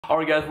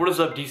Alright guys, what is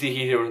up? DC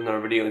Heath here with another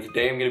video, and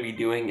today I'm going to be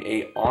doing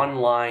a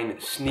online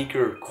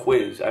sneaker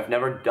quiz. I've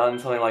never done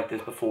something like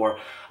this before.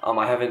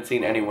 I haven't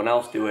seen anyone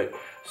else do it,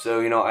 so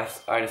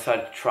I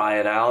decided to try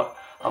it out.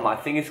 I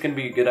think it's going to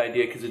be a good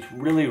idea because it's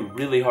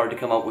really hard to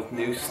come up with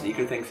new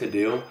sneaker things to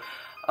do.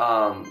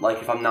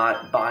 Like if I'm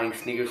not buying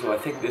sneakers, so I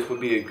think this would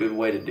be a good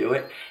way to do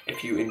it.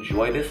 If you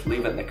enjoy this,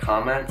 leave it in the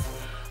comments.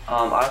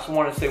 I also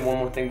want to say one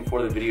more thing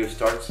before the video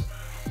starts.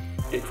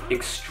 It's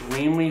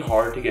extremely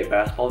hard to get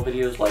basketball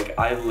videos. Like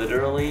I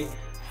literally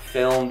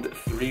filmed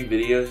 4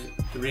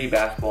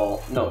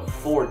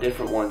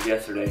 different ones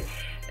yesterday,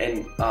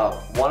 and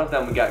one of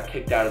them we got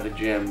kicked out of the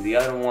gym. The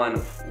other one,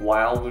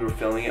 while we were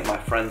filming it, my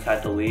friends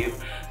had to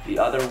leave. The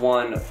other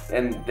one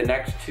and the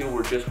next 2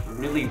 were just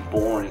really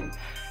boring.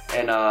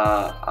 And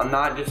I'm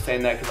not just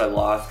saying that because I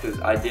lost,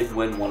 because I did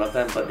win one of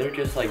them, but they're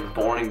just like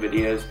boring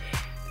videos,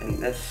 and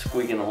that's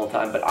squeaking the whole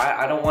time. But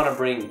I don't want to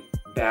bring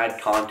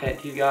bad content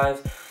to you guys.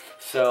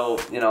 So,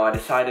 I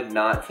decided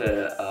not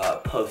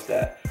to post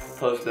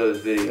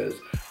those videos,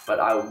 but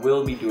I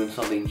will be doing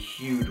something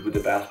huge with the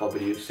basketball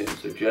videos soon,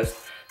 so just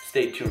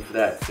stay tuned for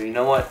that. So you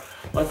know what,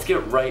 let's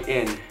get right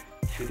in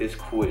to this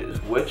quiz.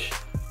 Which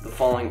of the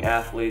following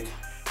athletes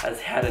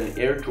has had an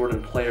Air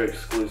Jordan player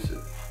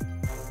exclusive?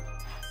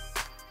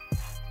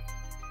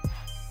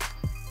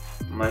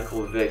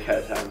 Michael Vick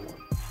has had one.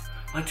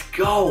 Let's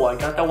go, I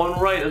got that one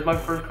right. That's my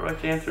first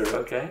correct answer.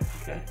 Okay.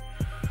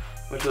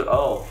 Which was,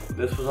 oh,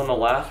 this was on the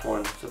last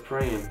one,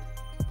 Supreme.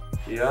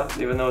 Yep,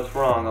 even though it's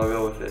wrong, I'll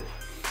go with it.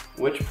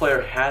 Which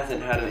player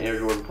hasn't had an Air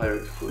Jordan player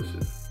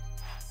exclusive?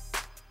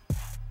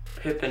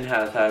 Pippen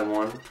has had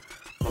one.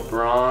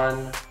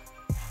 LeBron,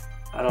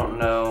 I don't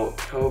know.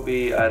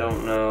 Kobe, I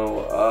don't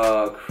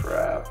know.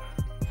 Crap.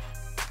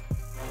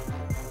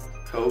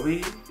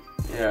 Kobe?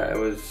 Yeah, it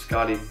was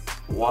Scotty.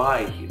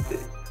 Why?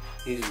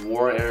 He's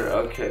wore Air,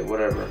 okay,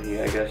 whatever.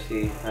 I guess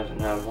he hasn't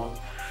had one.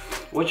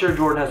 Which Air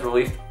Jordan has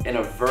released in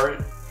a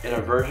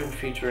version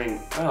featuring,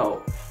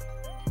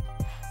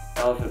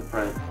 elephant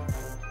print?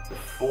 The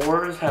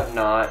 4s have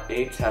not,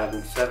 8s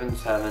haven't,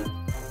 7s haven't.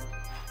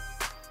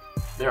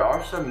 There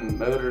are some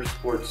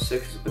Motorsport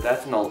 6s, but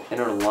that's an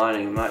inner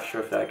lining. I'm not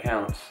sure if that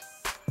counts.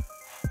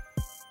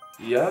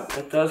 Yep,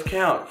 it does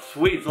count.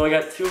 Sweet, so I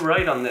got 2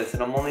 right on this,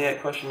 and I'm only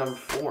at question number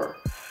 4.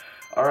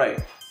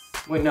 Alright,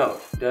 wait, no,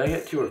 did I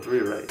get 2 or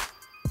 3 right?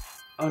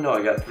 Oh no,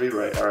 I got 3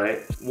 right, alright.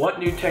 What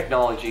new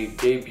technology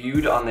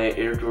debuted on the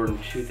Air Jordan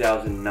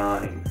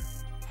 2009?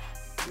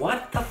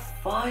 What the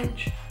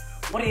fudge?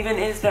 What even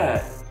is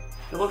that?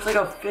 It looks like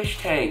a fish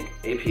tank.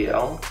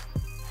 APL?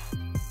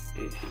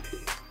 ATP.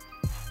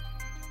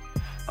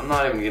 I'm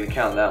not even gonna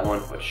count that one.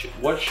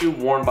 What shoe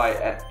worn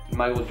by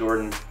Michael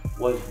Jordan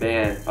was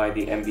banned by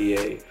the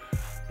NBA?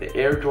 The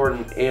Air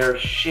Jordan Air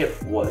Ship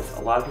was.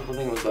 A lot of people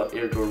think it was the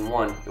Air Jordan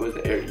 1. It was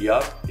the Air,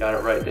 yup, got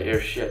it right, the Air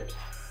Ships.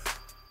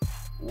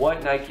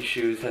 What Nike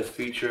shoes has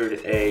featured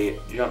a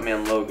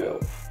Jumpman logo?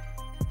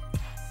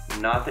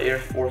 Not the Air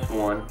Force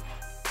 1,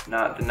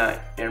 not the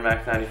Air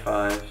Max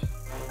 95s.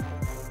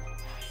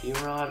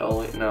 P-Rod?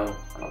 Oh, no,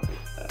 I don't think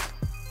it's that.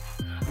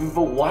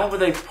 But why would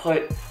they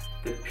put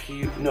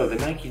the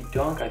Nike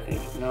Dunk, I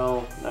think.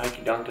 No,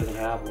 Nike Dunk doesn't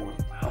have one.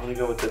 I'm gonna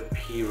go with the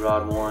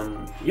P-Rod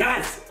 1.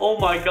 Yes! Oh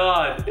my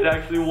god, it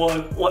actually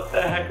was. What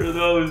the heck are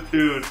those,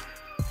 dude?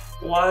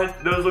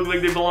 What? Those look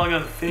like they belong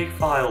on fake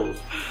files.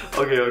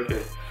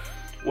 Okay.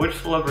 Which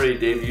celebrity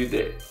debuted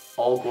the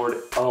All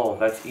Gordon? Oh,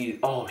 that's easy.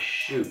 Oh,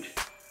 shoot.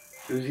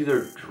 It was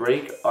either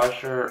Drake,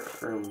 Usher,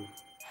 or...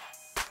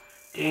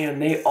 Damn,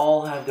 they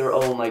all have their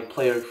own, like,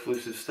 player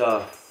exclusive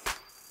stuff.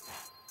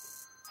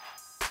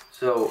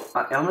 So,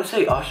 I'm gonna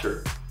say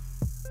Usher.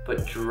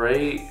 But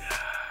Drake...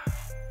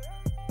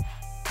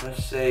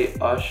 Let's say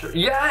Usher.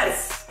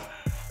 Yes!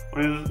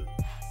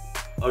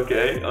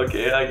 Okay,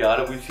 I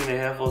got it. We've seen a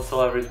handful of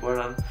celebrities wear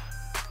them.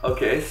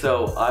 Okay,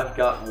 so I've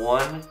got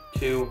 1,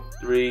 2,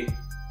 3,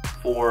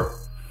 4,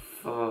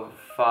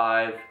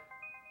 5,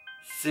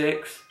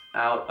 6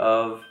 out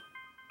of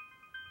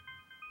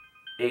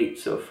 8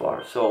 so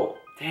far. So,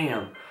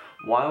 damn,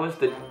 why was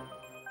the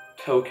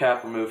toe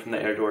cap removed from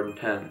the Air Jordan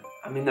 10?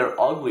 I mean, they're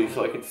ugly,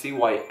 so I could see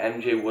why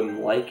MJ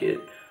wouldn't like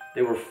it.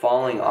 They were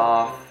falling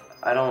off.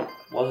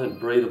 Wasn't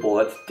breathable.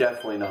 That's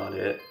definitely not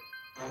it.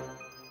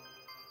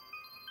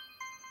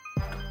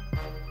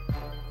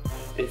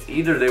 It's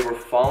either they were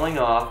falling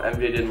off, MJ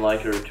didn't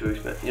like it, or too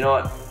expensive. You know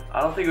what? I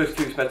don't think it was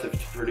too expensive to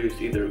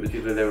produce either. It was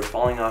either they were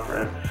falling off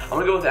or... I'm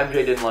gonna go with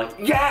MJ didn't like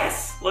it.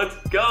 Yes! Let's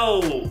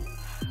go!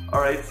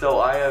 Alright, so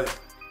I have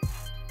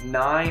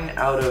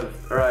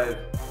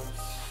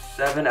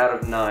 7 out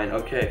of 9.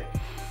 Okay.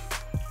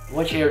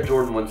 Which Air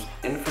Jordan was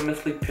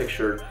infamously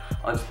pictured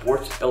on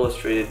Sports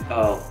Illustrated?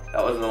 Oh,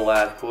 that wasn't the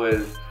last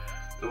quiz.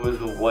 It was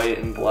the white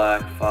and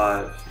black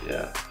 5s.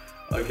 Yeah.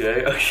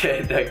 Okay,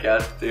 that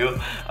counts too.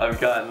 I've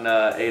gotten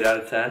 8 out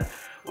of 10.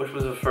 Which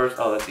was the first?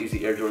 Oh, that's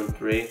easy. Air Jordan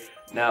 3.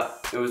 Now,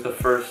 it was the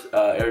first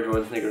Air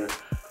Jordan sneaker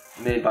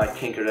made by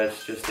Tinker.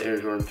 That's just the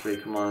Air Jordan 3.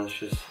 Come on, it's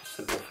just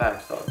simple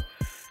facts, dog.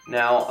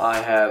 Now I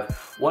have,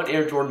 what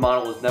Air Jordan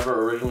model was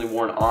never originally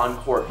worn on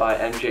court by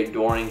MJ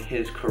during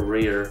his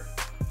career?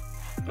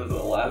 This is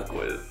the last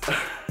quiz.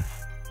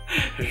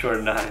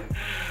 Short 9.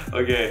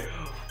 Okay,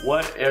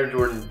 what Air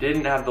Jordan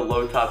didn't have the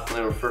low tops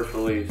when they were first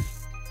released?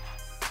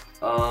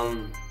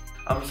 I'm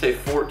gonna say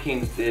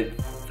 14s did.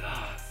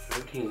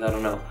 13s, I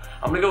don't know.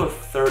 I'm gonna go with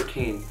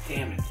 13s.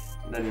 Damn it.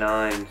 The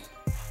 9s.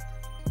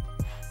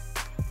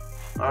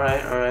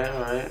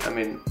 Alright. I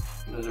mean,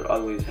 those are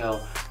ugly as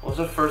hell. What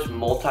was the first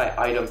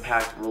multi-item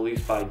pack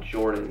released by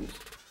Jordans?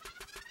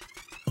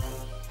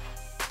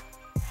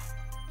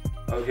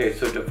 Okay,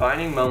 so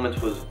Defining Moments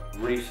was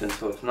recent,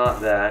 so it's not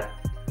that.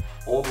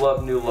 Old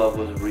Love, New Love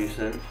was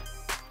recent.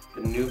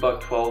 The Nubuck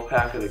 12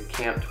 pack of the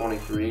Camp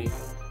 23.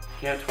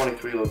 Camp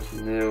 23 looks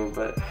new,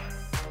 but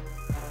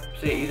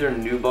say either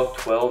Nubuck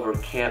 12 or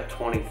Camp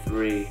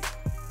 23.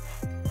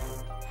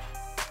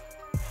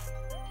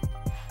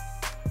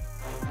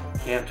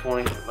 Camp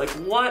 20. Like,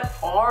 what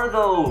are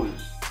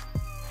those?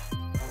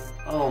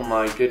 Oh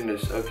my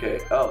goodness.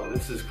 Okay. Oh,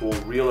 this is cool.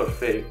 Real or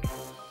fake?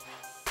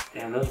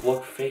 Damn, those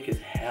look fake as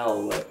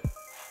hell, but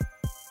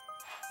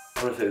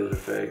I'm gonna say those are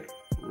fake.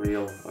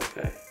 Real.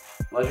 Okay.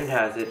 Legend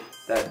has it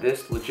that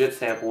this legit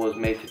sample was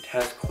made to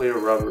test clear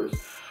rubbers.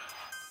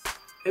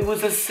 It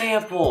was a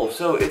sample,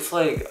 so it's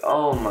like,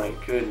 oh my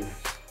goodness.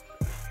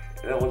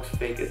 That looks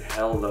fake as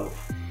hell though.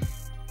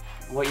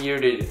 What year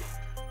did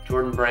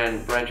Jordan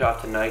Brand branch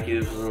off to Nike?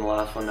 This was in the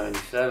last one,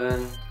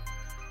 97.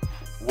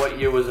 What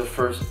year was the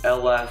first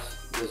LS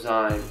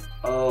design?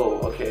 Oh,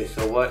 okay,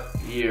 so what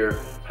year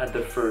had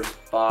the first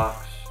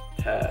box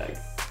tag?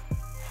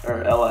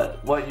 Or LS.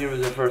 What year was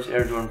the first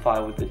Air Jordan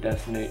 5 with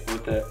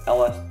the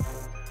LS?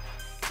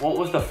 What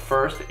was the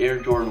first Air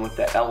Jordan with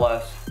the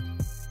LS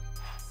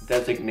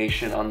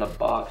designation on the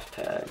box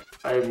tag?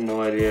 I have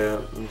no idea.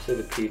 Let me say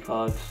the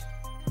Peapods.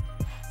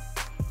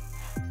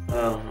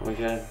 Oh,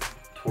 okay.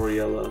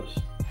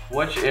 Torriellos.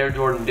 Which Air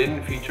Jordan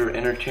didn't feature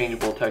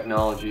interchangeable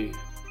technology?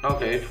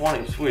 Okay,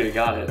 20. Sweet, I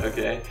got it.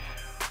 Okay.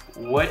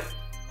 What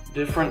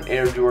different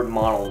Air Jordan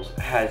models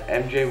has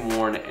MJ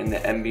worn in the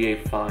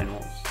NBA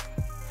Finals?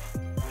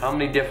 How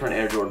many different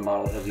Air Jordan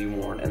models has he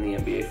worn in the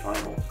NBA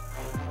Finals?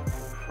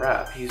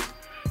 Crap, he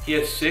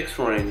has 6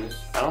 rings.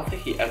 I don't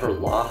think he ever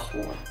lost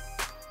one.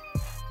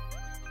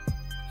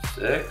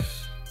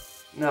 6?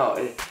 No,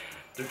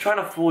 they're trying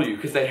to fool you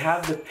because they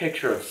have the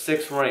picture of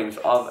 6 rings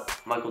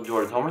of Michael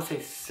Jordan. So I'm gonna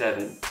say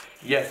 7.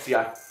 Yes, see,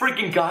 I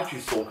freaking got you,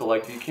 Soul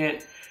Collector. You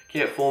can't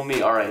fool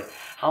me. All right.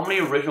 How many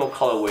original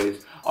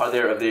colorways are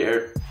there of the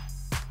Air?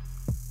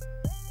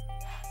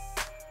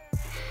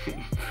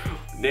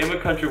 Name a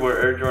country where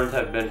Air Jordans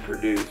have been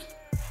produced.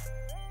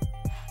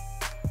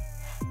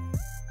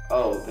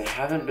 Oh, they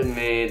haven't been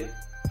made.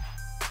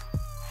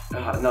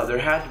 No, there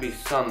had to be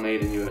some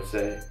made in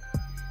USA.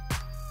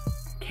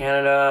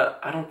 Canada,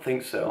 I don't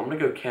think so. I'm gonna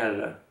go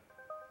Canada.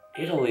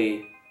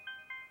 Italy.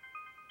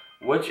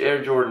 Which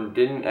Air Jordan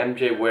didn't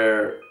MJ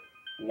wear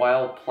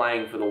while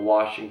playing for the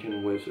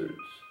Washington Wizards?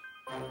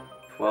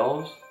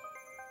 12s?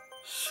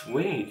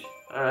 Sweet.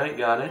 Alright,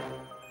 got it.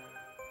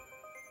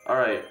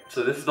 Alright,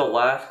 so this is the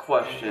last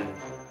question.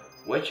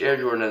 Which Air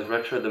Jordan has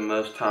retroed the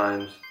most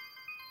times?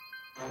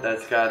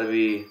 That's gotta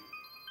be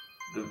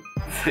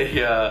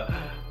the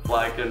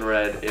black and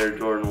red Air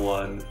Jordan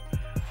 1.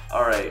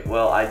 Alright,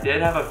 well, I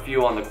did have a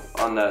few on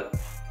the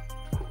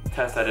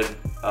test I did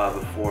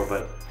before,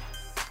 but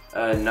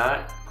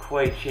not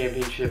quite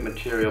championship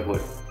material,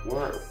 but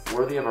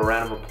worthy of a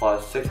round of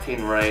applause.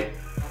 16 right.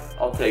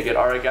 I'll take it.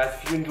 Alright guys,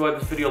 if you enjoyed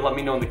this video, let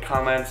me know in the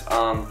comments.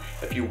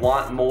 If you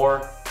want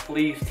more,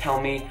 please tell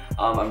me.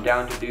 I'm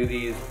down to do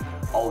these.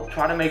 I'll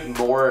try to make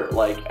more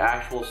like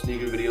actual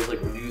sneaker videos,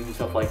 like reviews and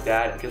stuff like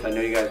that, because I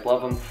know you guys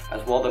love them,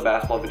 as well as the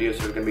basketball videos,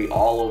 so they're going to be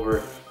all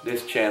over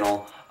this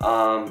channel.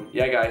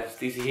 Yeah guys, it's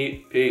DC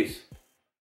Heat. Peace.